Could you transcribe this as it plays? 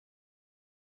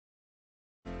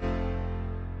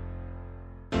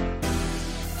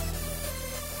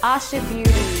Ah-Shi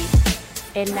Beauty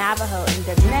in Navajo and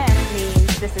Diné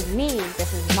means this is me,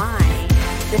 this is mine,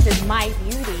 this is my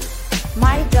beauty.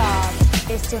 My job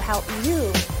is to help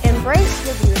you embrace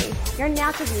your beauty, your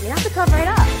natural beauty, not to cover it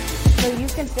up, so you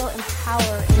can feel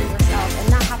empowered in yourself and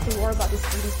not have to worry about these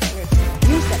beauty standards.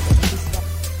 You set the beauty standards.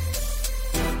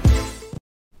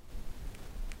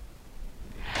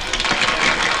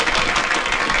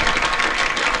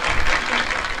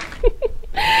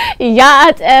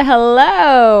 Yacht and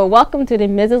hello, welcome to the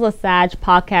Mrs. LaChach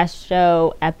podcast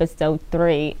show, episode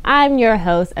 3. I'm your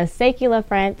host,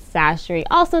 Ah-Shi,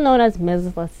 also known as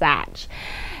Mrs. LaChach.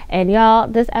 And y'all,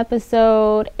 this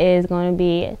episode is going to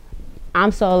be,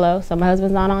 I'm solo, so my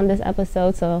husband's not on this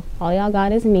episode, so all y'all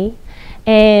got is me.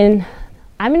 And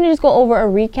I'm going to just go over a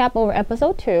recap over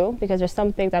episode 2 because there's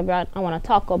some things I want to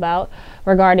talk about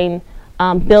regarding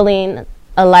building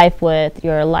a life with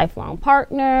your lifelong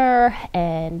partner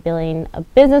and building a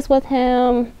business with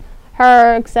him,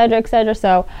 her, etc., etc.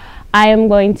 So I am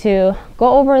going to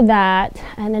go over that,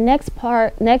 and the next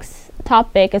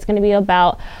topic is going to be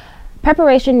about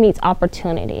preparation meets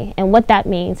opportunity and what that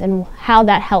means and how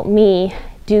that helped me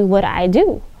do what I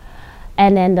do.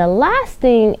 And then the last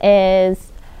thing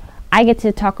is I get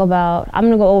to talk about, I'm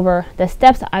going to go over the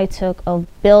steps that I took of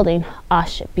building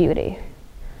Ah-Shi Beauty.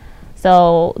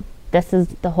 So this is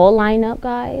the whole lineup,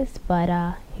 guys, but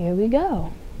here we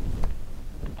go.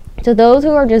 So those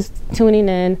who are just tuning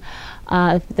in,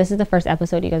 if this is the first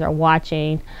episode you guys are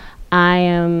watching, I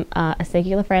am Ah-Shi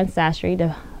Beauty,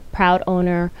 the proud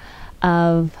owner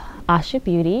of Ah-Shi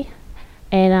Beauty.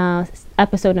 And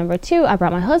episode number 2, I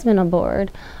brought my husband on board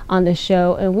on the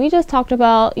show, and we just talked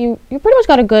about, you pretty much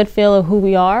got a good feel of who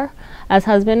we are as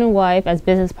husband and wife, as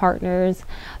business partners,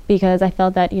 because I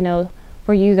felt that, you know,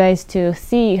 for you guys to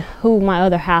see who my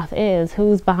other half is,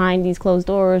 who's behind these closed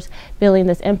doors building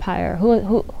this empire,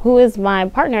 who is my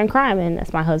partner in crime, and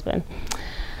that's my husband.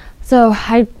 So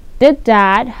I did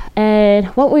that, and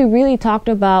what we really talked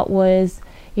about was,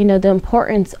 you know, the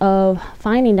importance of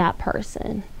finding that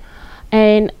person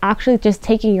and actually just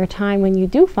taking your time when you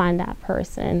do find that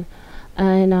person.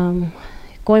 And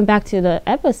going back to the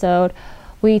episode,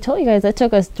 we told you guys it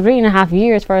took us 3.5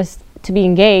 years for us to be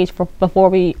engaged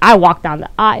before I walked down the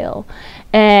aisle.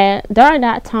 And during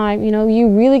that time, you know, you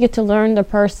really get to learn the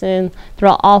person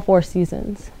throughout all 4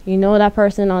 seasons. You know that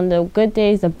person on the good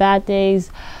days, the bad days,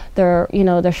 their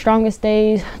strongest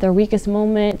days, their weakest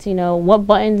moments, you know, what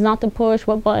buttons not to push,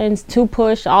 what buttons to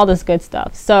push, all this good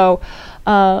stuff. So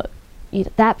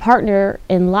that partner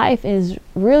in life is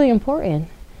really important,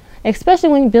 especially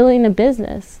when you're building a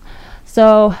business.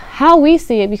 So how we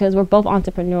see it, because we're both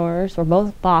entrepreneurs, we're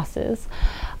both bosses,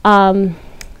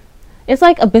 it's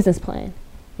like a business plan.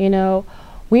 You know,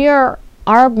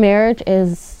 our marriage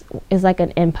is like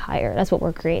an empire. That's what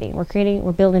we're creating.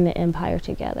 We're building an empire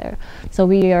together. So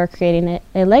we are creating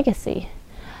a legacy.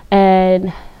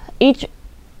 And each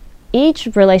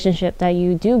relationship that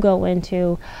you do go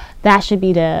into, that should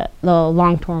be the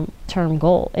long-term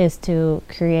goal, is to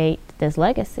create this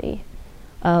legacy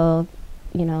of,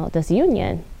 you know, this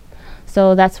union.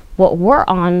 So that's what we're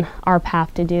on our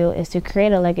path to do, is to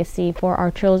create a legacy for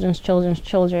our children's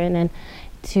children, and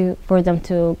for them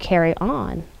to carry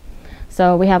on.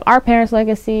 So we have our parents'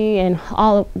 legacy and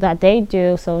all that they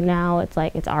do, so now it's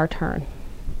like it's our turn.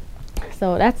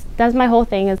 So that's my whole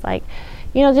thing, is like,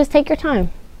 you know, just take your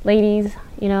time, ladies,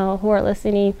 you know, who are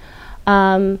listening,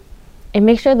 and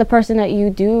make sure the person that you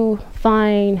do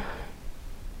find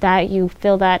that you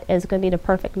feel that is going to be the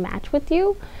perfect match with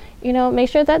you, you know, make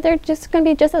sure that they're just going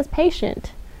to be just as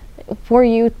patient for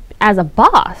you as a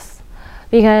boss.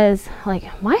 Because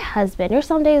like my husband, there's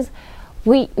some days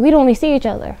we'd only see each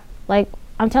other. Like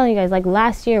I'm telling you guys, like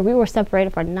last year we were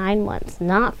separated for 9 months,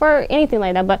 not for anything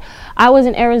like that, but I was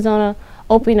in Arizona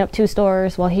opening up 2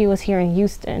 stores while he was here in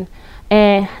Houston.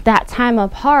 And that time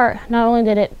apart, not only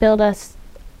did it build us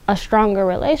a stronger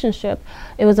relationship,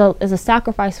 it was a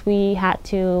sacrifice we had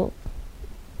to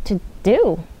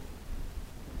do,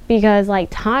 because like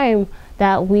time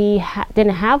that we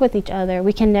didn't have with each other,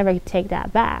 we can never take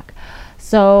that back.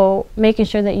 So making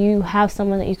sure that you have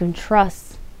someone that you can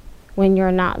trust when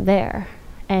you're not there,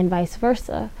 and vice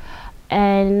versa.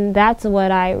 And that's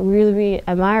what I really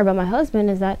admire about my husband,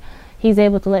 is that he's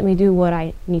able to let me do what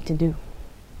I need to do.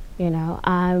 You know,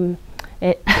 I'm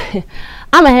a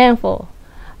handful.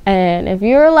 And if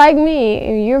you're like me,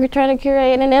 if you're trying to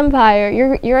create an empire,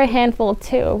 you're a handful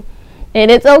too. And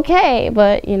it's okay,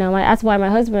 but you know, that's why my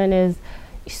husband is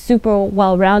super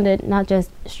well-rounded, not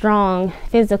just strong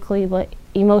physically, but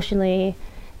emotionally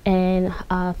and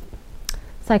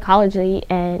psychologically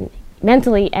and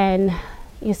mentally and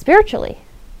spiritually.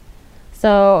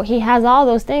 So he has all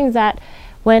those things that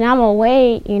when I'm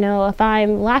away, you know, if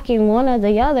I'm lacking one or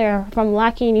the other, if I'm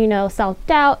lacking, you know,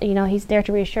 self-doubt, you know, he's there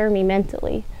to reassure me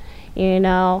mentally, you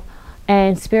know,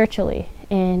 and spiritually.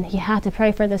 And you have to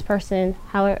pray for this person,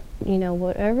 however, you know,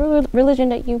 whatever religion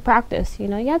that you practice, you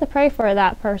know, you have to pray for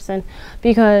that person,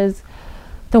 because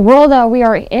the world that we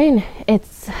are in,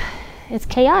 it's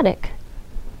chaotic.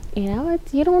 You know,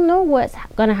 you don't know what's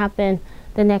going to happen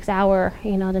the next hour,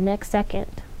 you know, the next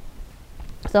second.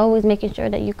 So always making sure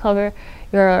that you cover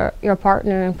your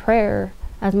partner in prayer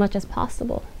as much as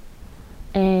possible.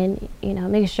 And, you know,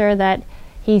 make sure that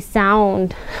he's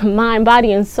sound mind,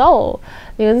 body, and soul.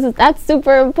 Because that's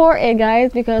super important,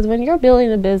 guys, because when you're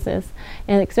building a business,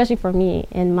 and especially for me,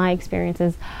 in my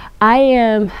experiences,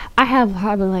 I have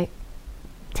probably like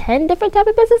 10 different type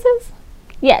of businesses.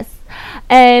 Yes.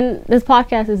 And this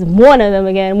podcast is one of them,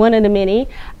 again, one of the many.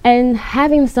 And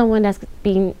having someone that's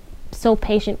being so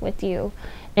patient with you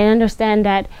and understand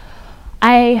that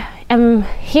I am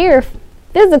here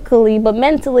physically, but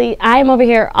mentally I'm over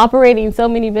here operating so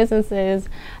many businesses,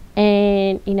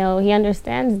 and you know, he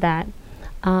understands that.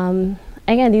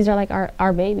 Again, these are like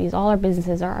our babies. All our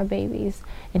businesses are our babies,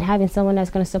 and having someone that's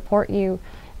going to support you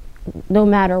no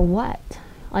matter what.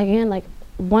 Again, like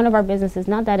one of our businesses,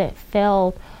 not that it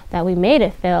failed, that we made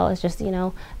it fail, it's just, you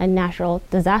know, a natural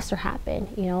disaster happened,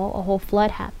 you know, a whole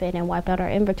flood happened and wiped out our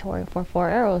inventory for 4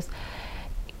 arrows.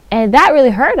 And that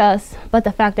really hurt us, but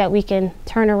the fact that we can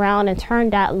turn around and turn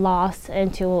that loss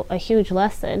into a huge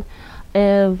lesson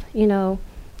of, you know,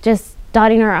 just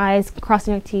dotting our I's,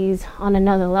 crossing our T's on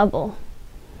another level.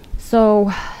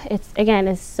 So it's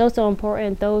so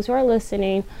important. Those who are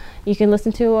listening, you can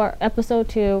listen to our episode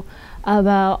 2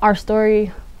 about our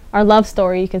story, our love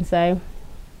story, you can say,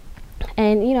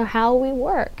 and you know, how we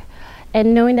work,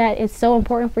 and knowing that it's so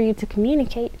important for you to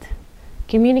communicate.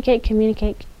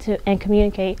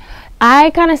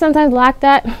 I kind of sometimes lack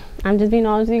that. I'm just being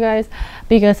honest with you guys,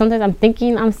 because sometimes I'm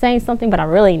thinking I'm saying something, but I'm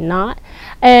really not.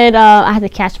 And I have to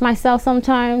catch myself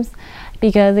sometimes,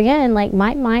 because again, like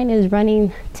my mind is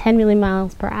running 10 million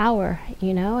miles per hour,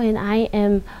 you know, and I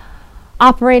am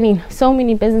operating so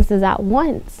many businesses at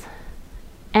once.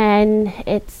 And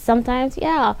it's sometimes,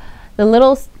 yeah, the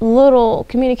little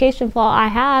communication flaw I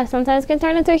have sometimes can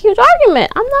turn into a huge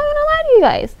argument. I'm not gonna lie to you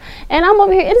guys. And I'm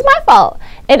over here, it's my fault.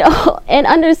 And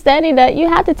understanding that you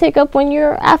have to take up when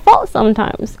you're at fault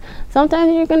sometimes.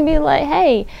 Sometimes you're gonna be like,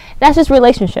 hey, that's just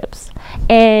relationships.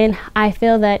 And I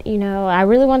feel that, you know, I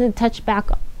really wanted to touch back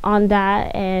on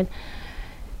that. And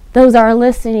those that are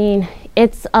listening,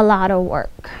 it's a lot of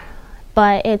work,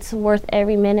 but it's worth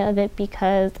every minute of it,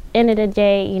 because end of the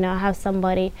day, you know, I have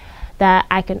somebody that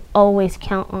I can always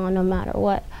count on no matter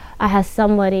what. I have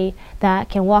somebody that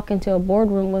can walk into a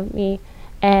boardroom with me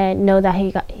and know that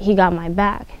he got my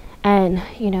back. And,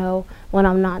 you know, when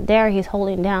I'm not there, he's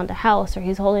holding down the house, or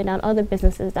he's holding down other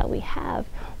businesses that we have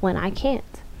when I can't.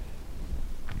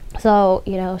 So,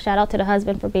 you know, shout out to the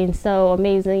husband for being so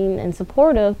amazing and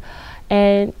supportive.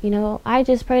 And, you know, I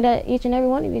just pray that each and every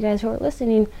one of you guys who are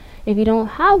listening, if you don't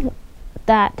have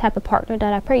that type of partner,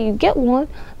 that I pray you get one,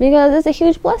 because it's a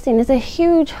huge blessing. It's a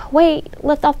huge weight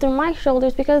lift off my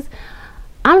shoulders, because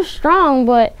I'm strong,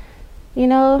 but you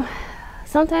know,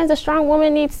 sometimes a strong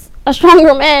woman needs a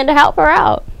stronger man to help her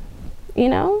out, you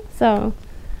know. So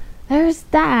there's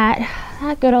that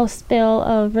good old spill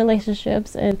of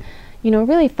relationships, and you know,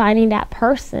 really finding that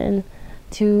person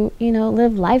to, you know,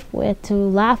 live life with, to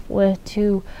laugh with,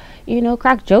 to, you know,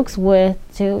 crack jokes with,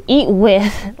 to eat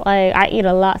with. Like, I eat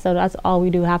a lot, so that's all we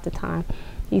do half the time.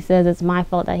 He says it's my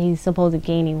fault that he's supposed to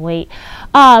gaining weight.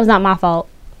 It's not my fault.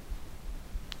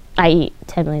 I eat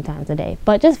 10 million times a day.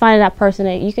 But just finding that person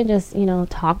that you can just, you know,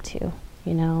 talk to,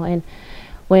 you know. And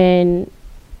when,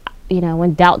 you know,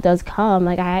 when doubt does come,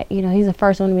 like you know, he's the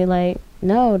first one to be like,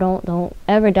 no, don't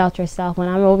ever doubt yourself. When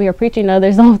I'm over here preaching to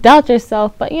others, don't doubt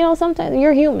yourself. But you know, sometimes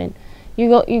you're human. You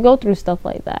go through stuff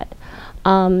like that.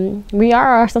 We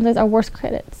are sometimes our worst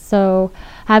critics. So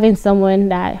having someone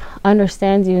that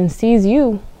understands you and sees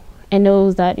you and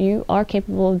knows that you are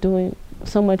capable of doing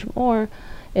so much more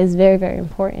is very, very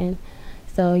important.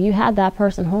 So you have that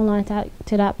person, hold on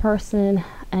to that person,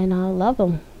 and love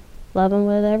them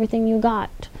with everything you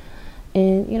got,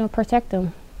 and you know, protect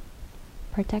them.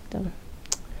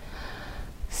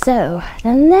 So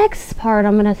the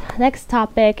next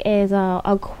topic is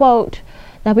a quote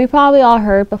that we probably all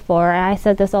heard before. I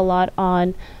said this a lot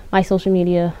on my social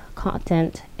media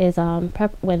content, is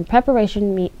when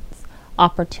preparation meets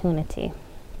opportunity.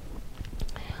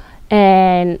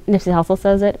 And Nipsey also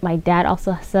says it. My dad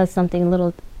also says something a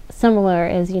little similar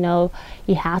is, you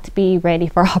have to be ready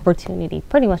for opportunity.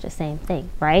 Pretty much the same thing,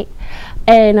 right?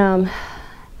 And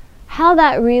how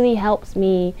that really helps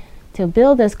me to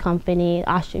build this company,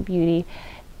 Ah-Shi Beauty,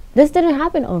 this didn't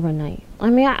happen overnight. I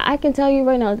mean, I can tell you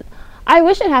right now, I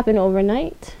wish it happened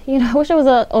overnight. I wish it was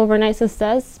an overnight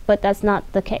success, but that's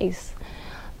not the case.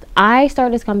 I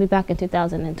started this company back in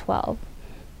 2012.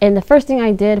 And the first thing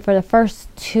I did for the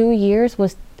first 2 years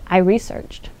was I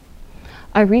researched.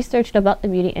 I researched about the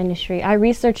beauty industry. I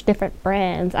researched different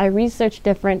brands. I researched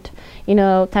different,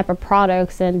 type of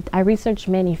products, and I researched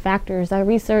manufacturers. I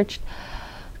researched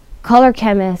color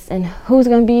chemists and who's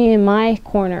going to be in my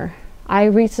corner. I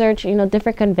researched,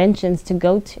 different conventions to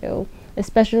go to,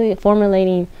 especially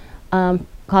formulating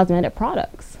cosmetic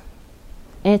products.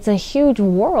 And it's a huge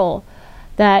world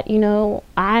that,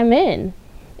 I'm in.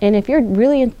 And if you're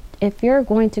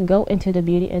going to go into the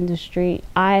beauty industry,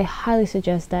 I highly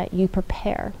suggest that you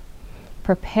prepare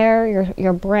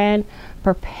your brand,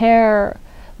 prepare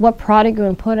what product you're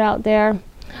going to put out there.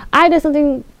 I did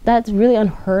something that's really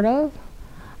unheard of.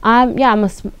 I'm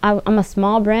a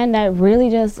small brand that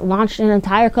really just launched an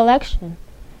entire collection,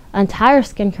 entire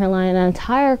skincare line, an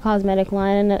entire cosmetic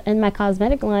line, and my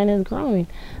cosmetic line is growing.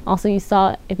 Also, you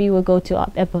saw, if you would go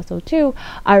to episode 2,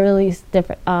 I released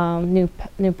different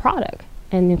new product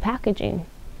and new packaging.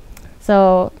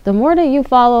 So the more that you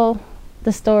follow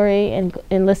the story and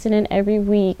listen in every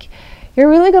week, you're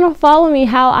really going to follow me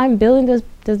how I'm building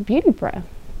this beauty brand.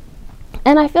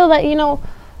 And I feel that,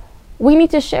 we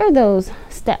need to share those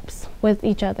steps with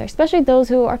each other, especially those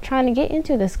who are trying to get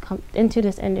into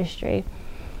this industry.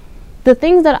 The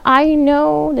things that I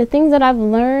know, the things that I've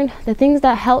learned, the things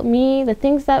that help me, the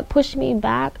things that push me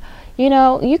back, you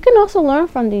can also learn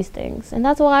from these things. And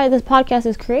that's why this podcast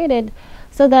is created,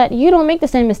 so that you don't make the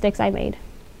same mistakes I made.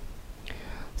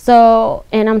 So,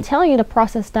 and I'm telling you the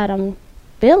process that I'm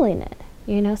building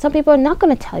it. Some people are not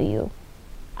going to tell you.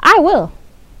 I will.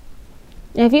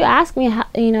 And if you ask me,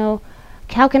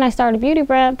 how can I start a beauty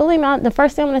brand? Believe me, the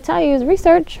first thing I'm going to tell you is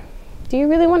research. Do you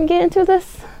really want to get into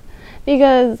this?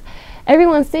 Because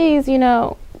everyone sees,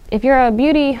 if you're a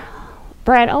beauty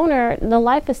brand owner, the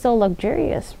life is so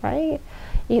luxurious, right?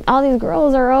 All these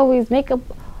girls are always makeup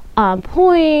on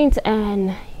point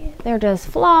and they're just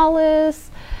flawless.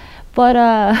 But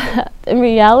in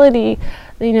reality,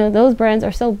 those brands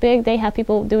are so big, they have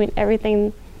people doing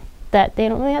everything that they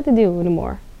don't really have to do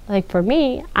anymore. Like for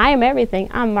me, I am everything.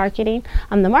 I'm marketing.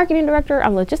 I'm the marketing director.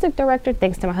 I'm logistic director.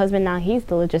 Thanks to my husband, now he's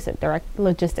the logistic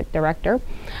director.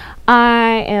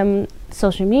 I am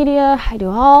social media. I do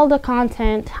all the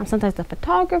content. I'm sometimes the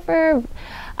photographer.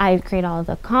 I create all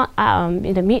the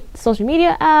social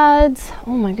media ads.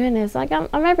 Oh my goodness! Like I'm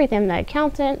everything. I'm the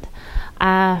accountant,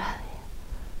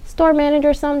 store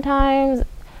manager sometimes,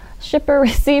 shipper,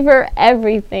 receiver,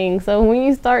 everything. So when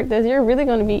you start this, you're really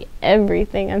going to be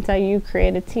everything until you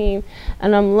create a team.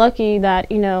 And I'm lucky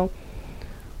that,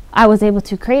 I was able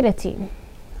to create a team.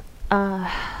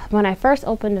 When I first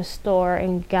opened a store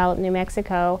in Gallup, New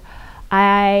Mexico,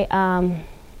 I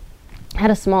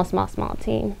had a small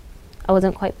team. I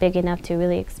wasn't quite big enough to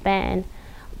really expand.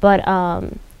 But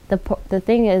the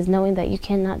thing is knowing that you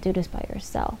cannot do this by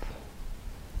yourself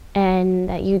and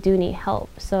that you do need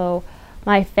help. So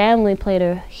my family played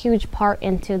a huge part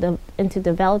into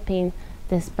developing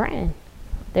this brand.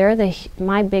 They're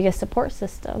my biggest support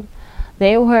system.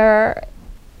 They were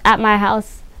at my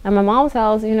house, at my mom's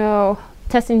house,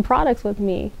 testing products with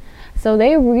me. So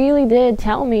they really did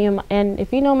tell me, and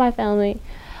if you know my family,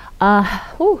 we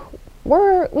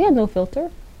had no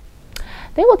filter.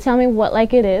 They will tell me what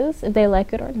it is, if they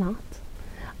like it or not.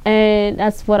 And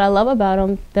that's what I love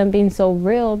about them being so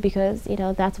real, because,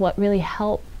 that's what really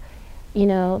helped,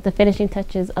 the finishing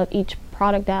touches of each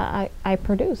product that I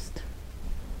produced.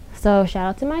 So shout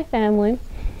out to my family,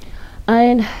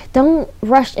 and don't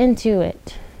rush into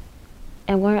it.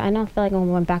 And I don't feel like I'm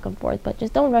going back and forth, but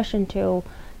just don't rush into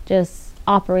just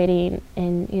operating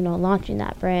and, launching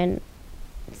that brand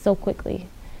so quickly,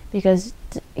 because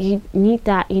you need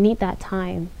that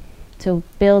time to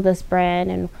build this brand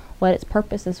and what its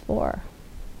purpose is for.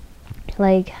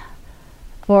 Like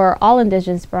for all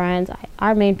indigenous brands,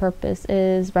 our main purpose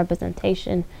is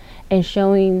representation and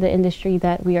showing the industry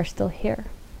that we are still here.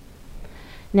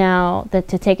 Now, to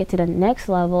take it to the next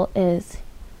level is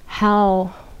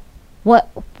what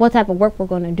type of work we're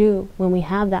going to do when we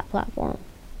have that platform.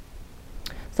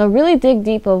 So really dig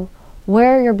deep of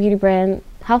where your beauty brand,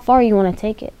 how far you want to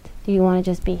take it. Do you want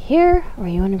to just be here, or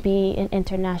you want to be an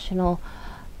international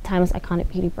timeless iconic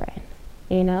beauty brand?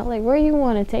 Where you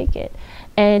want to take it,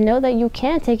 and know that you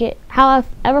can take it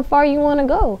however far you want to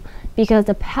go, because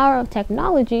the power of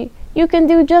technology you can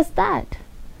do just that.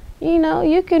 You know,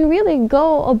 you can really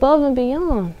go above and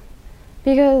beyond,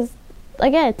 because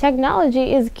again,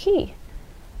 technology is key.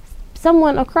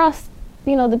 Someone across,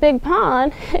 you know, the big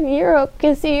pond in Europe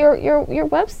can see your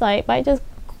website by just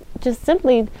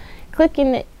simply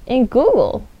clicking it in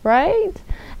Google, right?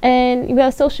 And you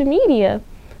have social media,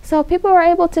 so people are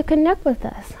able to connect with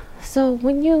us. So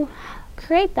when you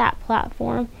create that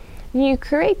platform, when you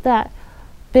create that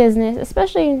business,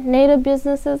 especially native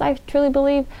businesses, I truly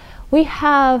believe we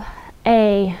have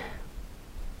a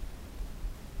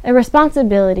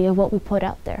responsibility of what we put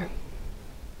out there.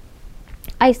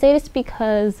 I say this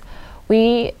because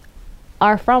we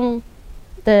are from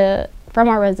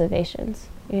our reservations.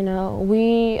 You know,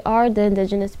 we are the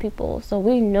indigenous people, so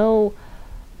we know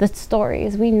the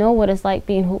stories. We know what it's like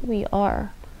being who we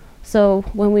are. So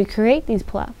when we create these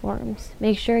platforms,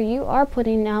 make sure you are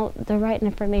putting out the right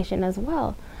information as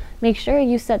well. Make sure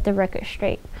you set the record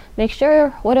straight. Make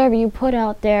sure whatever you put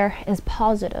out there is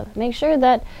positive. Make sure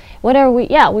that whatever we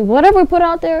put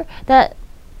out there, that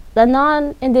the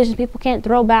non-indigenous people can't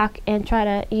throw back and try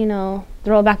to, you know,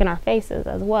 throw it back in our faces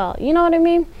as well. You know what I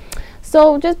mean?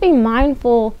 So just be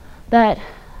mindful that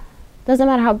doesn't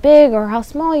matter how big or how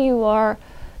small you are,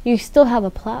 you still have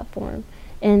a platform,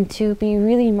 and to be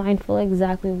really mindful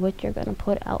exactly what you're going to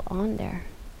put out on there.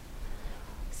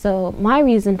 So my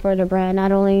reason for the brand,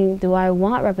 not only do I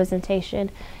want representation,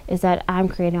 is that I'm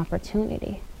creating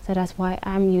opportunity. So that's why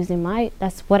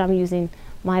that's what I'm using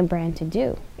my brand to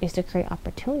do, is to create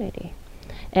opportunity.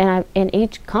 And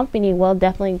each company will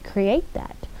definitely create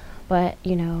that. But,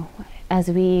 you know, as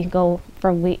we go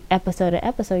from episode to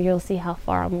episode, you'll see how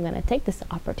far I'm going to take this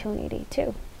opportunity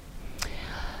too.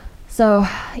 So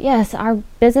yes, our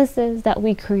businesses that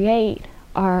we create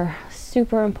are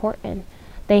super important.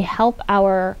 They help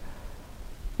our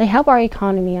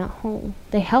economy at home.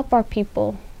 They help our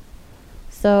people.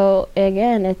 So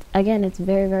again, it's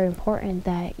very, very important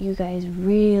that you guys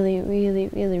really, really,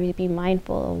 really, really be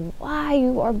mindful of why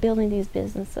you are building these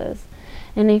businesses.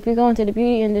 And if you go into the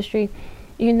beauty industry,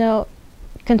 you know,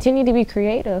 continue to be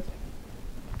creative,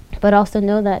 but also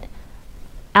know that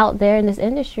out there in this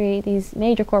industry, these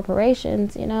major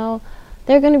corporations, you know,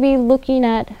 they're going to be looking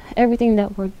at everything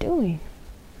that we're doing.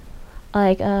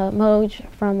 Like Moj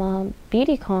from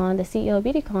BeautyCon, the CEO of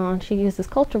BeautyCon, she uses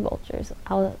culture vultures.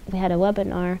 We had a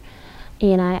webinar,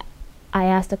 and I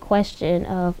asked a question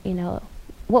of, you know,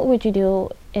 what would you do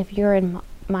if you're in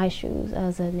my shoes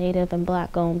as a native and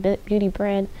black-owned beauty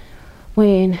brand,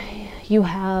 when you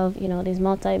have, you know, these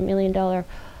multi-million-dollar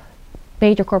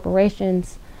major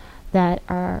corporations that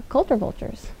are culture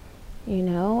vultures, you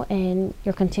know, and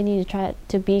you're continuing to try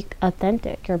to be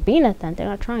authentic. You're being authentic,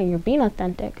 not trying, you're being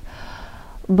authentic.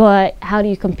 But how do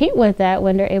you compete with that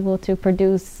when they're able to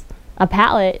produce a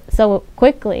palette so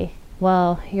quickly?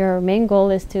 Well, your main goal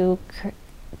is to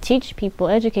teach people,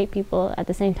 educate people, at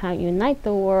the same time unite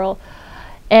the world.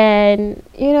 And,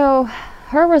 you know,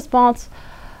 her response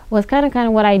was kind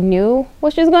of what I knew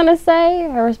what she was going to say.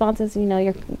 Her response is, you know,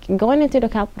 you're going into the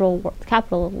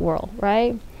capital world,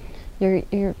 right? You're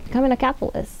becoming a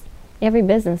capitalist. Every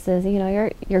business is, you know,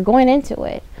 you're going into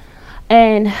it.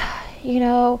 And, you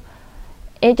know,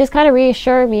 it just kind of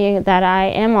reassured me that I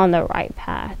am on the right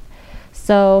path.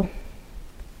 So,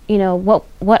 you know,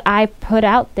 what I put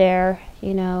out there,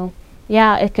 you know,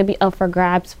 yeah, it could be up for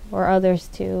grabs for others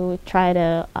to try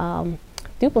to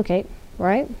duplicate,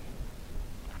 right?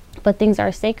 But things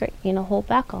are sacred, you know, hold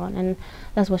back on. And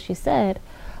that's what she said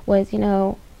was, you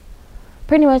know,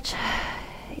 pretty much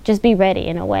just be ready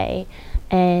in a way,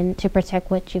 and to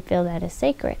protect what you feel that is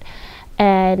sacred.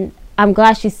 And I'm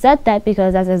glad she said that,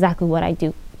 because that's exactly what I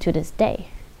do to this day.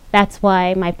 That's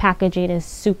why my packaging is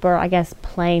super, I guess,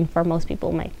 plain for most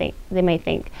people.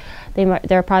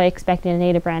 They're probably expecting a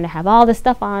native brand to have all this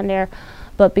stuff on there,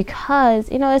 but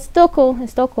because, you know, it's still cool.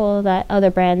 It's still cool that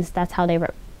other brands, that's how they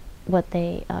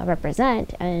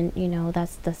represent, and, you know,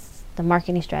 that's the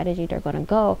marketing strategy they're going to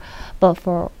go. But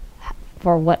for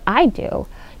what I do,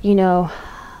 you know,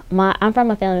 I'm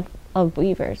from a family of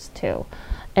weavers too,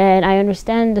 and I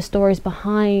understand the stories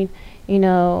behind, you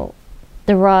know,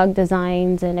 the rug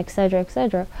designs and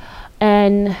etc.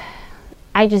 And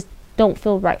I just don't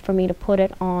feel right for me to put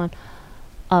it on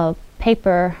a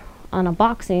paper, on a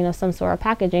boxing of some sort of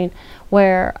packaging,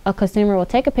 where a consumer will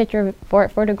take a picture for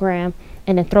the gram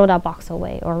and then throw that box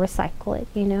away or recycle it,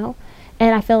 you know.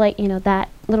 And I feel like, you know, that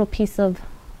little piece of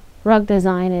rug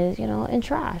design is, you know, in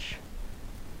trash.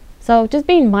 So just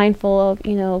being mindful of,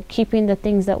 you know, keeping the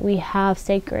things that we have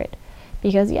sacred,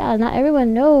 because yeah, not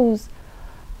everyone knows,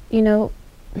 you know,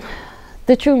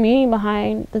 the true meaning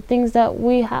behind the things that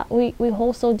we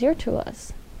hold so dear to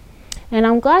us. And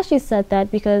I'm glad she said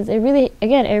that, because it really,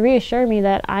 again, it reassured me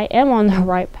that I am on the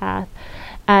right path.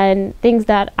 And things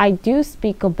that I do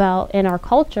speak about in our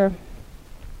culture,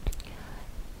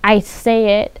 I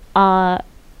say it,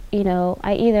 you know,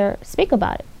 I either speak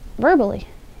about it verbally.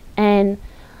 And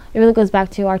it really goes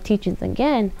back to our teachings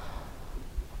again.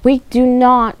 We do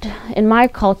not, in my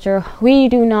culture, we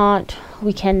cannot,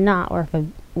 or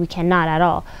we cannot at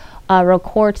all,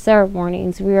 record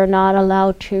ceremonies. We are not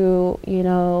allowed to, you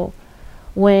know,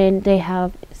 when they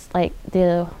have like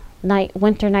the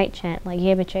winter night chant, like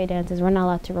Yebiche dances, we're not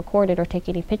allowed to record it or take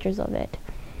any pictures of it.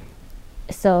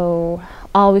 So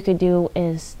all we could do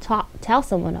is tell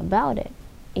someone about it,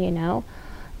 you know.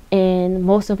 And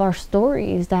most of our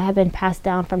stories that have been passed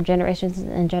down from generations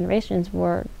and generations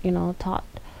were, you know, taught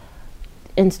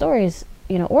in stories,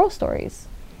 you know, oral stories.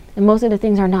 And most of the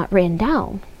things are not written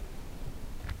down.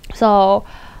 So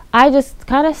I just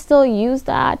kind of still use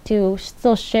that to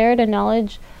still share the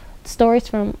knowledge, stories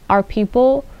from our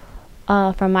people,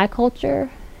 from my culture,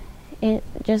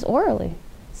 just orally,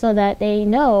 so that they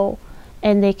know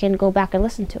and they can go back and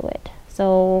listen to it.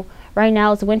 So right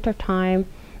now it's winter time,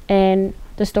 and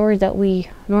the stories that we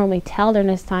normally tell during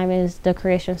this time is the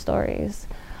creation stories.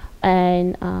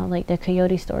 And like the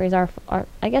coyote stories are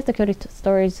I guess the coyote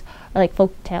stories are like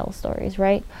folk tale stories,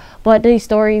 right? But these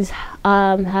stories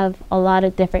have a lot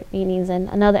of different meanings. And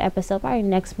another episode, probably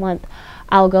next month,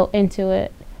 I'll go into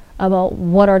it about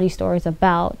what are these stories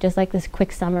about, just like this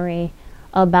quick summary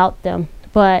about them.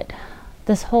 But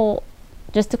this whole,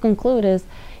 just to conclude, is,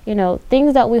 you know,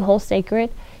 things that we hold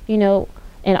sacred, you know,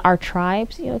 in our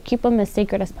tribes, you know, keep them as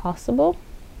sacred as possible,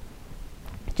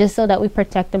 just so that we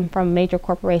protect them from major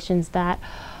corporations that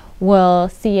will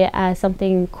see it as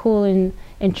something cool and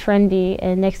trendy,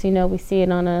 and next thing you know, we see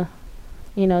it on a,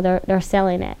 you know, they're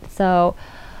selling it. So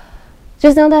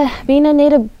just know that being a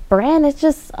native brand, it's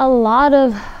just a lot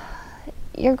of,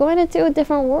 you're going into a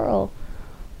different world,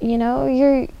 you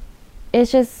know,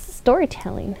 it's just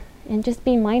storytelling, and just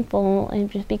be mindful and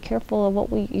just be careful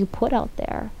of what you put out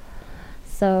there.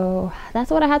 So that's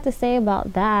what I have to say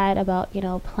about that, about, you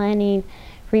know, planning,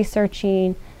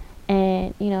 researching,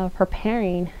 and, you know,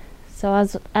 preparing. So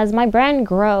as my brand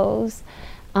grows,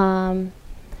 and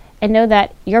know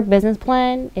that your business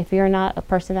plan, if you're not a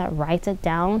person that writes it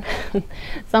down,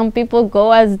 some people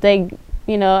go as they,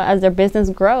 you know, as their business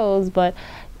grows, but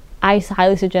I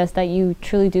highly suggest that you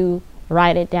truly do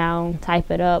write it down,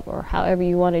 type it up, or however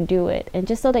you want to do it, and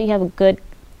just so that you have a good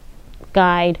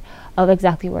guide of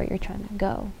exactly where you're trying to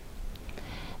go.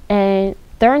 And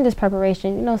during this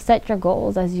preparation, you know, set your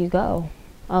goals as you come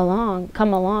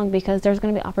along, because there's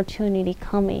going to be opportunity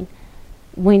coming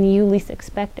when you least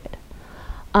expect it.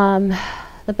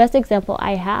 The best example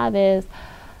I have is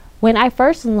when I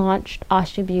first launched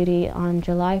Ah-Shi Beauty on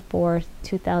July 4th,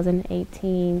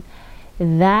 2018,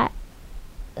 that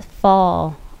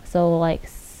fall, so like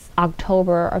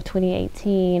October of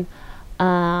 2018,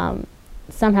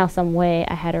 somehow, some way,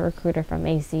 I had a recruiter from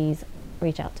Macy's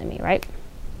reach out to me, right?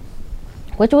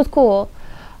 Which was cool.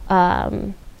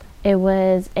 It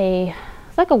was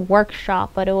it's like a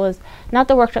workshop, but it was not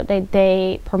the workshop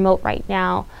they promote right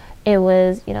now. It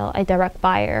was, you know, a direct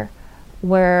buyer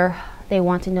where they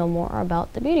want to know more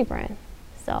about the beauty brand.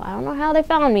 So I don't know how they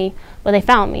found me, but they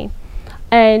found me.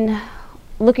 And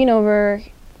looking over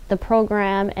the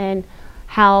program and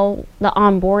how the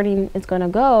onboarding is going to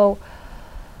go,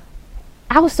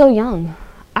 I was so young.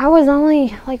 I was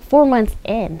only like 4 months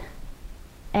in.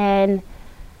 And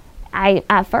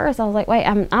at first I was like, wait,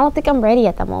 I don't think I'm ready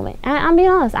at the moment. And I'm being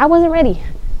honest, I wasn't ready,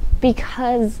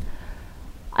 because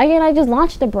again, I just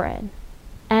launched the brand,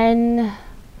 and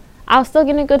I was still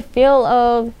getting a good feel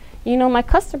of, you know, my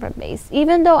customer base,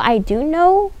 even though I do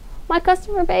know my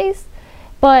customer base,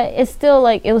 but it's still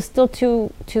like, it was still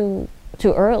too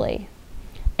early.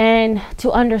 And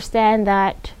to understand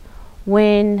that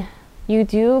when you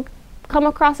do come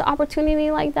across an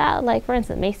opportunity like that, like for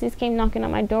instance, Macy's came knocking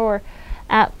on my door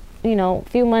at, you know, a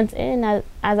few months in as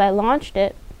I launched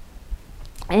it,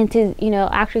 and to, you know,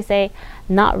 actually say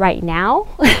not right now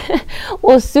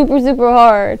was super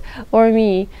hard for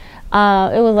me.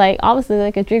 It was like obviously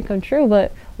like a dream come true,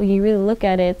 but when you really look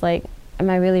at it, it's like, am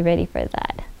I really ready for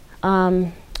that?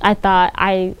 I thought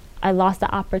I lost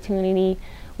the opportunity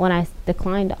when I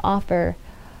declined the offer,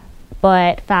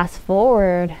 but fast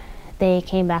forward, they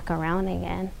came back around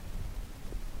again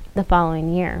the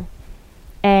following year.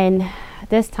 And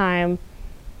this time,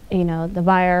 you know, the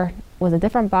buyer was a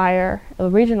different buyer, a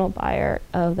regional buyer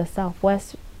of the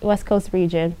West Coast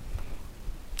region.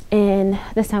 And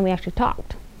this time we actually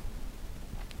talked.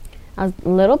 I was a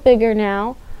little bigger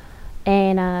now,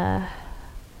 and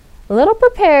a little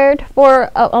prepared for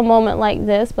a moment like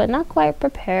this, but not quite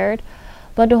prepared.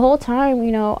 But the whole time,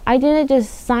 you know, I didn't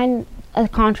just sign a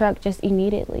contract just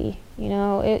immediately. You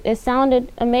know, it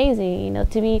sounded amazing, you know,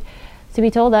 to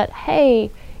be told that,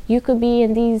 hey, you could be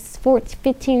in these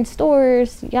 15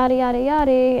 stores, yada, yada,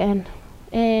 yada.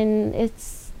 And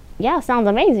it's, yeah, sounds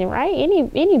amazing, right?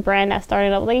 Any brand that's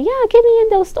starting up, like, yeah, get me in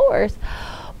those stores.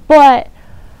 But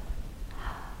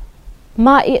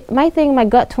my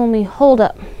gut told me, hold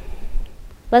up.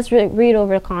 Let's read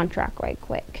over the contract right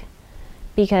quick.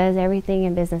 Because everything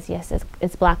in business, yes,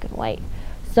 it's black and white.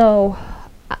 So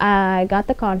I got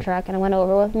the contract and I went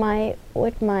over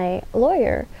with my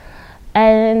lawyer.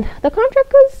 And the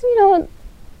contract was, you know,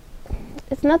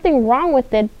 it's nothing wrong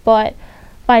with it, but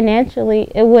financially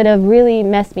it would have really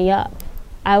messed me up.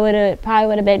 I probably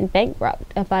would have been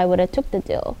bankrupt if I would have took the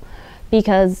deal,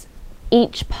 because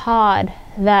each pod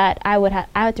that I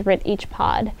had to rent each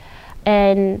pod,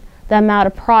 and the amount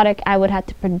of product I would have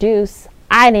to produce,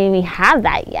 I didn't even have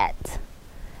that yet.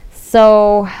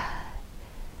 So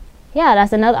yeah,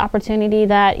 that's another opportunity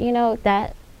that, you know,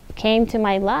 that came to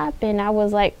my lap, and I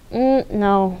was like,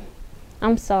 no,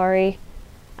 I'm sorry,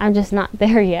 I'm just not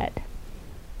there yet.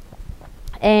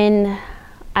 And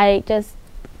I just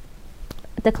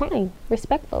declined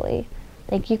respectfully.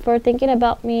 Thank you for thinking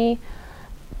about me,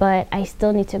 but I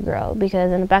still need to grow,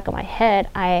 because in the back of my head,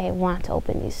 I want to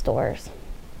open these stores.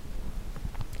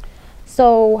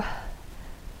 So,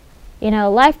 you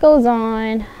know, life goes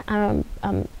on. I'm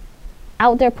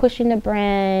out there pushing the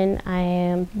brand. I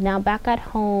am now back at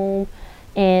home,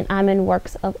 and I'm in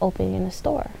works of opening a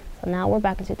store. So now we're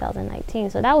back in 2019.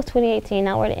 So that was 2018.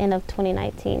 Now we're at the end of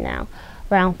 2019 now,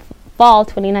 around fall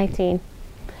 2019.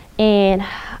 And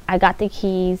I got the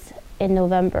keys in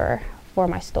November for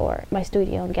my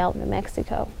studio in Gallup, New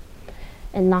Mexico.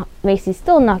 And Macy's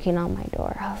still knocking on my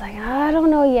door. I was like, I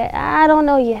don't know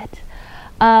yet.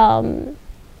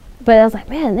 But I was like,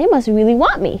 man, they must really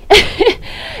want me.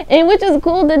 And which is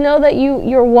cool to know that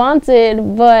you're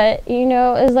wanted, but, you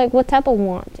know, it's like, what type of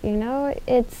want, you know?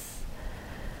 It's,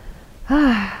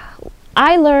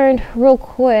 I learned real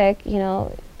quick, you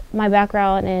know, my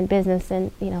background in business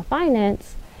and, you know,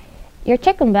 finance, your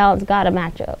check and balance got to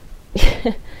match up.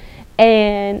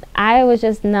 And I was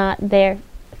just not there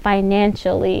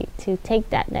financially to take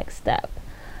that next step.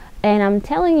 And I'm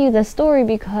telling you the story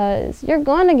because you're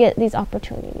going to get these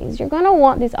opportunities. You're going to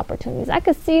want these opportunities. I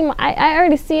could see, I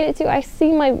already see it too. I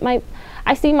see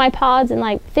my pods in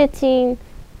like 15,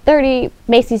 30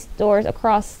 Macy's stores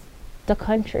across the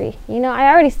country. You know,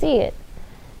 I already see it.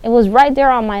 It was right there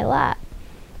on my lap.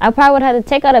 I probably would have had to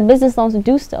take out a business loan to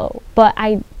do so. But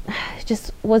I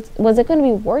just, was it going to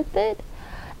be worth it?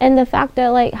 And the fact that,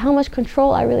 like, how much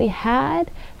control I really had,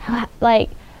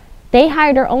 like, they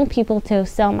hired their own people to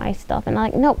sell my stuff, and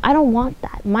I'm like, no, I don't want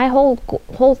that. My whole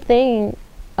thing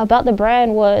about the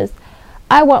brand was,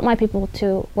 I want my people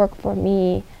to work for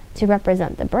me to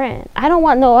represent the brand. I don't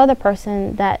want no other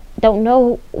person that don't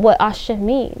know what Ah-Shi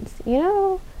means. You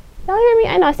know, y'all hear me?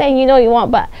 I'm not saying you know you want,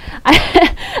 but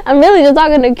I'm really just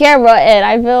talking to camera, and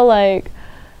I feel like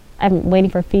I'm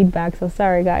waiting for feedback. So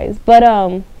sorry, guys.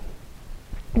 But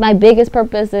my biggest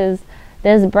purpose is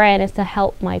this brand is to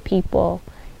help my people.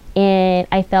 And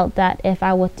I felt that if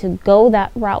I were to go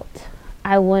that route,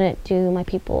 I wouldn't do my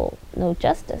people no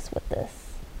justice with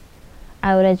this.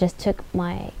 I would have just took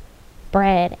my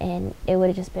brand and it would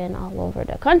have just been all over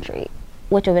the country,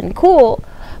 which would have been cool,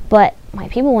 but my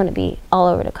people wouldn't be all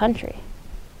over the country.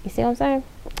 You see what I'm saying?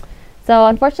 So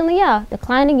unfortunately, yeah,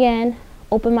 declined again.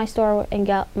 Opened my store in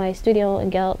my studio in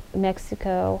Gallup,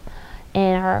 Mexico,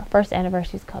 and our first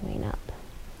anniversary is coming up.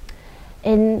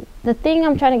 And the thing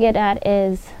I'm trying to get at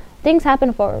is, things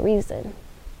happen for a reason.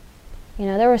 You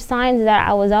know, there were signs that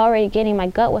I was already getting. My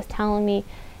gut was telling me,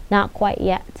 not quite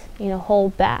yet. You know,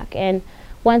 hold back. And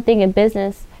one thing in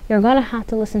business, you're going to have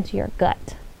to listen to your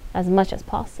gut as much as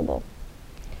possible.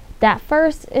 That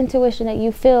first intuition that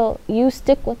you feel, you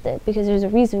stick with it because there's a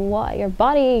reason why. Your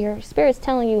body, your spirit's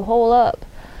telling you, hold up.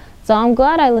 So I'm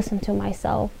glad I listened to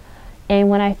myself. And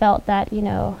when I felt that, you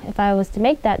know, if I was to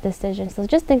make that decision, so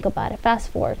just think about it, fast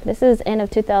forward. This is end of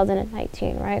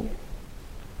 2019, right?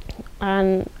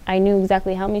 And I knew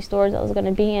exactly how many stores I was going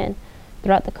to be in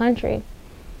throughout the country.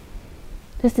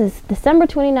 This is December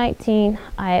 2019.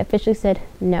 I officially said,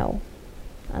 no,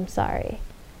 I'm sorry.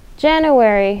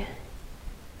 January,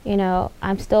 you know,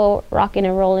 I'm still rocking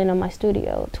and rolling on my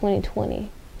studio, 2020.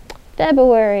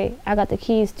 February, I got the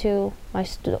keys to my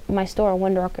store in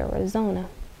Window Rock, Arizona.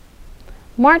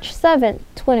 March 7th,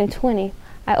 2020,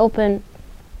 I opened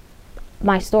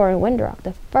my store in Window Rock,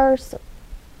 the first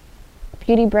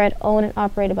beauty brand owned and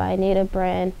operated by a native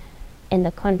brand in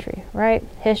the country, right?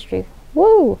 History.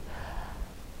 Woo!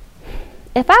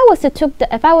 If I would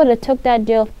have took that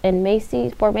deal in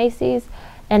Macy's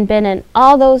and been in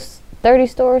all those 30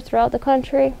 stores throughout the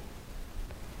country,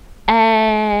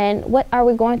 and what are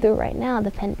we going through right now?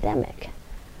 The pandemic.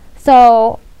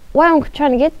 So what I'm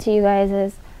trying to get to you guys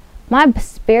is my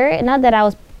spirit, not that I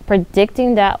was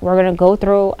predicting that we're going to go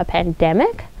through a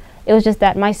pandemic. It was just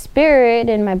that my spirit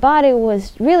and my body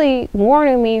was really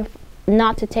warning me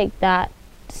not to take that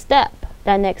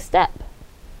next step.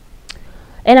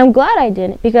 And I'm glad I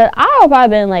didn't, because I would probably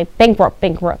been like bankrupt,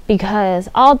 because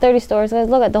all 30 stores, guys,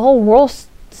 look at the whole world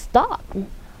stopped.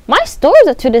 My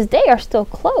stores to this day are still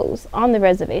closed on the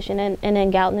reservation and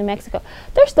in Gallatin, New Mexico.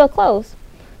 They're still closed.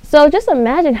 So just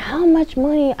imagine how much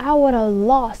money I would have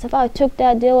lost if I took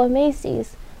that deal with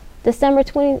Macy's December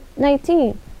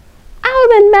 2019. I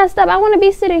would have been messed up. I want to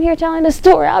be sitting here telling the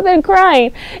story. I've been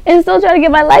crying and still trying to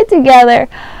get my life together.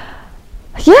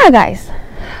 Yeah, guys.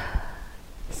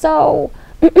 So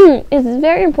it's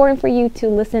very important for you to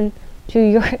listen to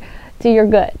your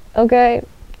gut, okay?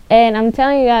 And I'm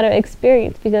telling you out of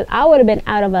experience, because I would have been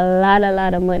out of a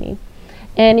lot of money.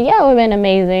 And yeah, it would have been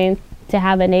amazing to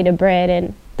have a native brand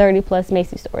in 30 plus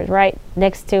Macy's stores, right?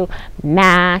 Next to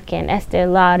MAC and Estee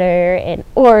Lauder and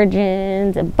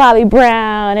Origins and Bobbi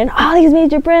Brown and all these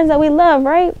major brands that we love,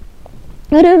 right?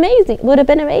 Would have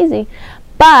been amazing.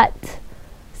 But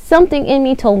something in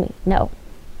me told me no.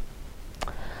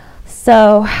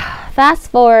 So fast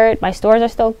forward, my stores are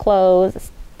still closed,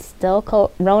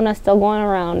 Rona's still going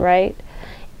around, right?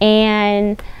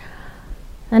 And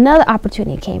another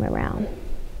opportunity came around.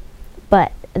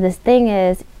 But this thing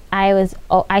is,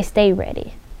 I stay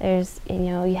ready.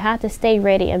 You have to stay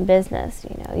ready in business.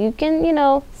 You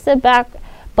can, sit back,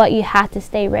 but you have to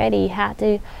stay ready. You have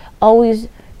to always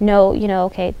know,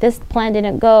 okay, this plan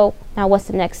didn't go. Now what's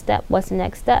the next step?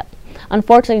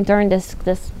 Unfortunately, during this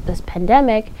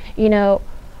pandemic,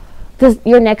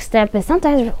 your next step is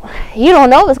sometimes you don't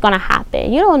know what's going to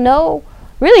happen. You don't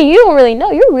really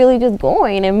know. You're really just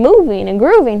going and moving and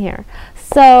grooving here.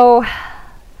 So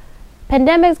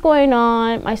pandemic's going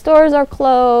on. My stores are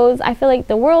closed. I feel like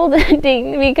the world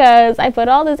ending because I put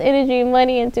all this energy and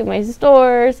money into my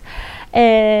stores,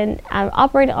 and I'm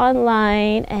operating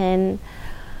online. And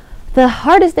the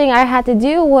hardest thing I had to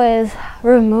do was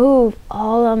remove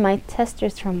all of my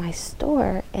testers from my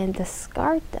store and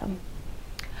discard them.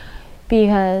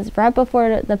 Because right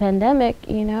before the pandemic,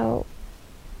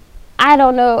 I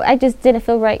don't know, I just didn't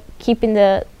feel right keeping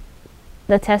the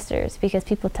testers, because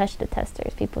people touched the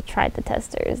testers, people tried the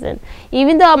testers, and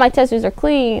even though my testers are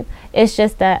clean, it's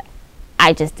just that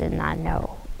I just did not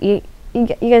know. You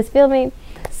guys feel me?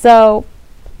 So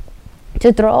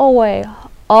to throw away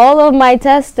all of my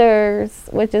testers,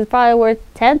 which is probably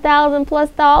worth $10,000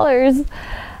 plus,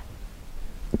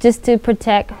 just to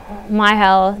protect my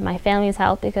health, my family's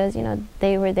health, because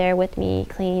they were there with me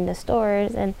cleaning the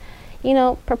stores and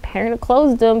preparing to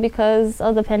close them because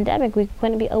of the pandemic. We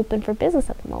couldn't be open for business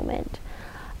at the moment,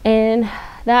 and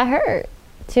that hurt.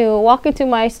 To walk into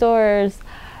my stores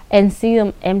and see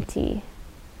them empty,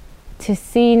 to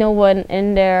see no one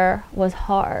in there, was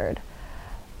hard.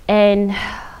 And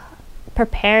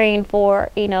preparing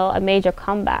for a major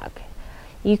comeback,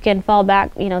 you can fall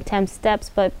back 10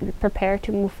 steps, but prepare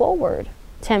to move forward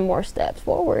 10 more steps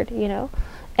forward,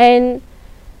 and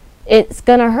it's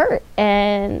gonna hurt.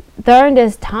 And during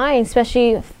this time,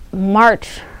 especially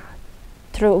March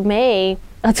through May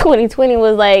of 2020,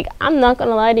 was like, I'm not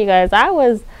gonna lie to you guys, I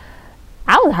was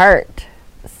hurt,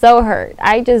 so hurt.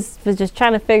 I was just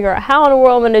trying to figure out how in the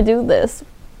world I'm gonna do this,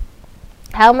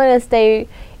 how I'm gonna stay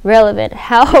relevant,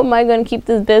 how am I gonna keep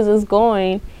this business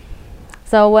going.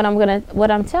 So what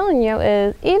I'm telling you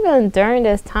is, even during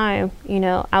this time,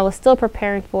 I was still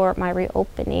preparing for my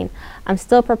reopening. I'm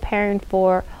still preparing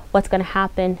for what's going to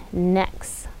happen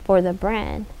next for the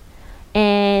brand.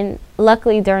 And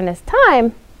luckily during this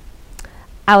time,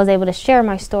 I was able to share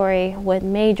my story with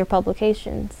major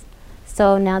publications.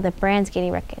 So now the brand's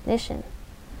getting recognition.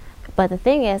 But the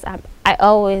thing is, I'm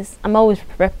always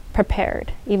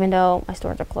prepared, even though my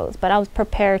stores are closed. But I was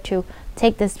prepared to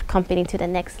take this company to the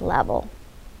next level.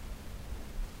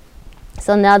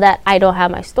 So now that I don't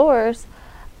have my stores,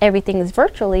 everything is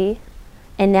virtually,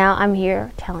 and now I'm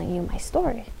here telling you my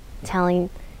story, getting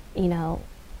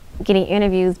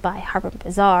interviews by Harper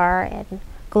Bazaar and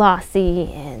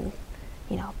Glossy and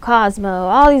Cosmo,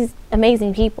 all these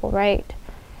amazing people, right?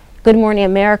 Good Morning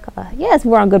America. Yes,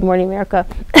 we're on Good Morning America.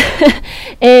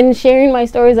 And sharing my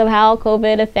stories of how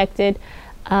COVID affected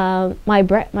my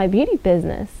beauty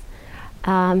business.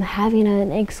 Having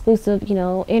an exclusive,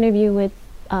 interview with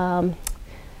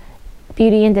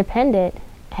beauty independent,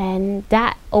 and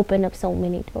that opened up so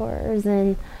many doors.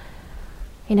 And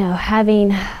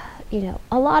having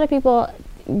a lot of people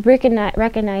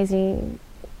recognizing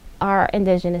our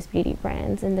indigenous beauty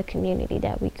brands in the community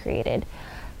that we created.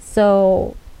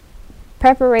 So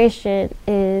preparation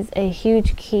is a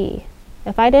huge key.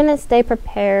 If I didn't stay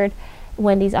prepared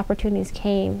when these opportunities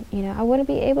came, I wouldn't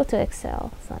be able to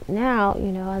excel. So now,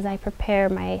 as I prepare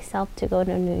myself to go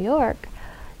to New York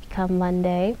come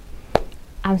Monday,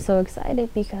 I'm so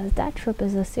excited because that trip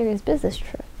is a serious business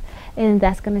trip. And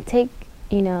that's going to take,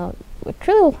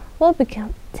 true will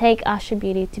take Ah-Shi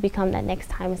Beauty to become that next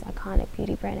timeless iconic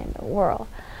beauty brand in the world.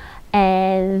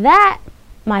 And that,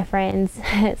 my friends,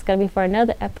 it's going to be for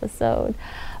another episode.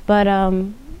 But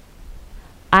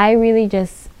I really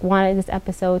just wanted this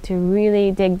episode to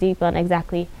really dig deep on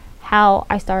exactly how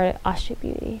I started Ah-Shi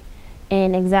Beauty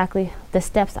and exactly the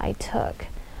steps I took.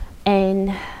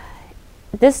 And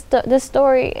this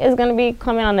story is going to be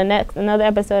coming on another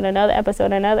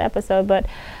episode. But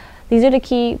these are the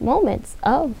key moments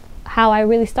of how I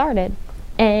really started.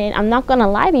 And I'm not going to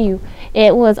lie to you,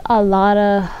 it was a lot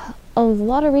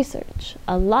of research,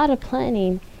 a lot of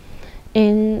planning,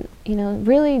 and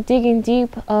really digging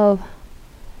deep of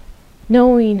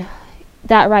knowing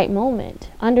that right moment.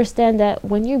 Understand that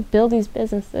when you build these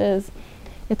businesses,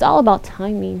 it's all about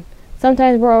timing.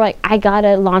 Sometimes we're like, I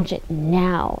gotta launch it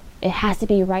now. It has to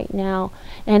be right now.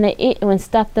 And when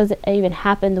stuff doesn't even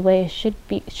happen the way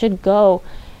it should go,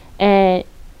 and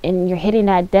you're hitting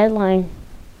that deadline,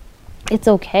 it's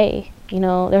okay.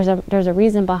 There's a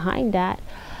reason behind that.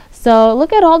 So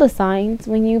look at all the signs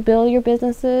when you build your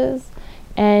businesses.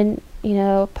 And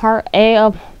part A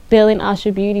of building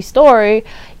Ah-Shi Beauty story,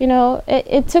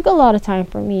 it took a lot of time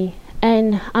for me,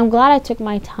 and I'm glad I took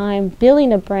my time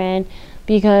building a brand,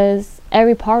 because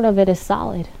every part of it is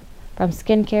solid, from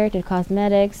skincare to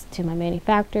cosmetics to my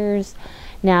manufacturers.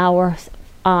 Now we're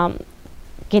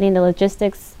getting the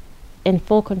logistics in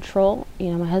full control.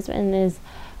 My husband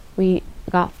we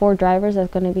got 4 drivers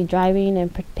that's going to be driving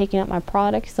and picking up my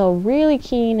products. So really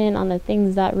keying in on the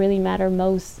things that really matter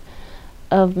most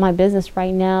of my business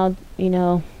right now,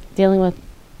 dealing with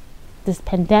this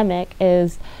pandemic,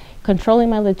 is controlling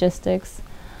my logistics,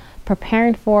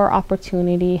 preparing for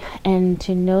opportunity, and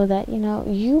to know that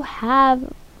you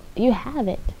have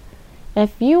it.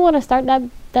 If you want to start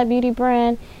that beauty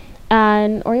brand,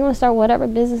 or you want to start whatever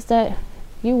business that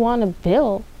you want to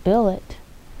build it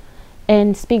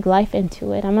and speak life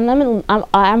into it. I'm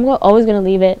always going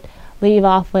to leave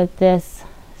off with this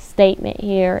statement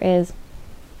here is,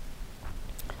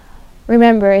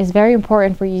 remember, it's very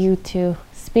important for you to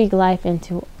speak life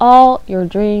into all your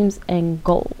dreams and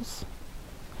goals.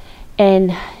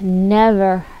 And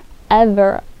never,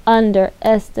 ever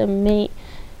underestimate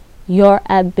your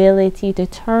ability to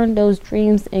turn those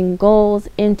dreams and goals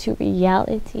into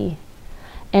reality.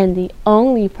 And the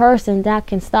only person that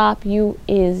can stop you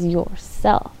is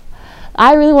yourself.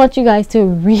 I really want you guys to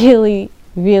really,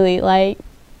 really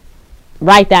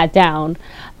write that down,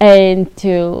 and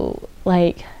to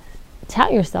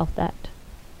tell yourself that,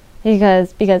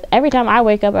 because every time I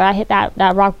wake up or I hit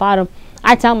that rock bottom,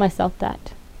 I tell myself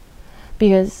that,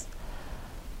 because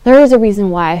there is a reason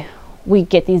why we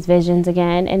get these visions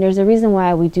again, and there's a reason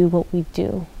why we do what we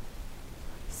do.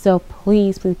 So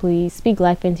please, please, please speak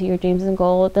life into your dreams and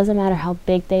goals. It doesn't matter how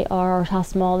big they are or how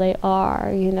small they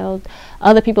are.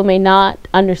 Other people may not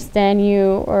understand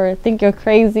you or think you're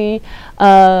crazy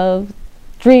of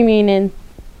dreaming and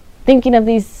thinking of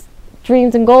these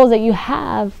dreams and goals that you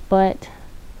have, but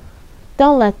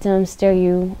don't let them steer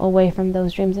you away from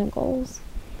those dreams and goals.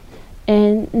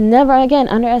 And never again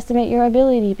underestimate your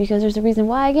ability, because there's a reason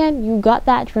why, again, you got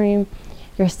that dream,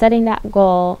 you're setting that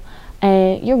goal,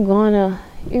 and you're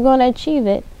gonna achieve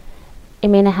it. It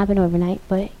may not happen overnight,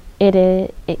 but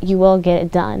you will get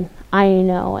it done. I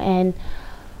know, and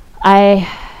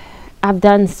I've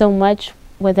done so much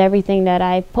with everything that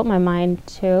I put my mind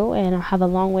to, and I have a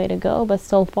long way to go, but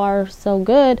so far so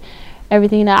good.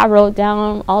 Everything that I wrote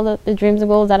down, all the dreams and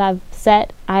goals that I've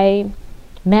set, I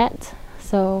met.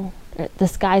 So the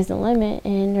sky's the limit,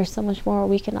 and there's so much more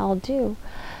we can all do.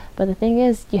 But the thing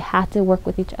is, you have to work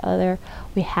with each other.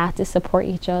 We have to support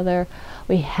each other.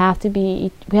 We have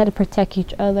to protect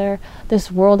each other.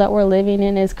 This world that we're living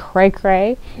in is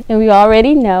cray-cray, and we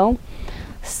already know.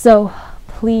 So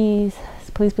please,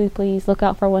 please, please, please look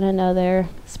out for one another.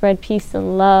 Spread peace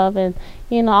and love, and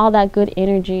all that good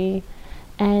energy,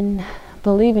 and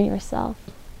believe in yourself.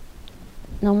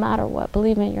 No matter what,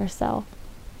 believe in yourself.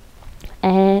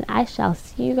 And I shall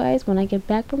see you guys when I get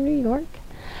back from New York,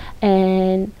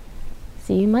 and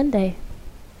see you Monday.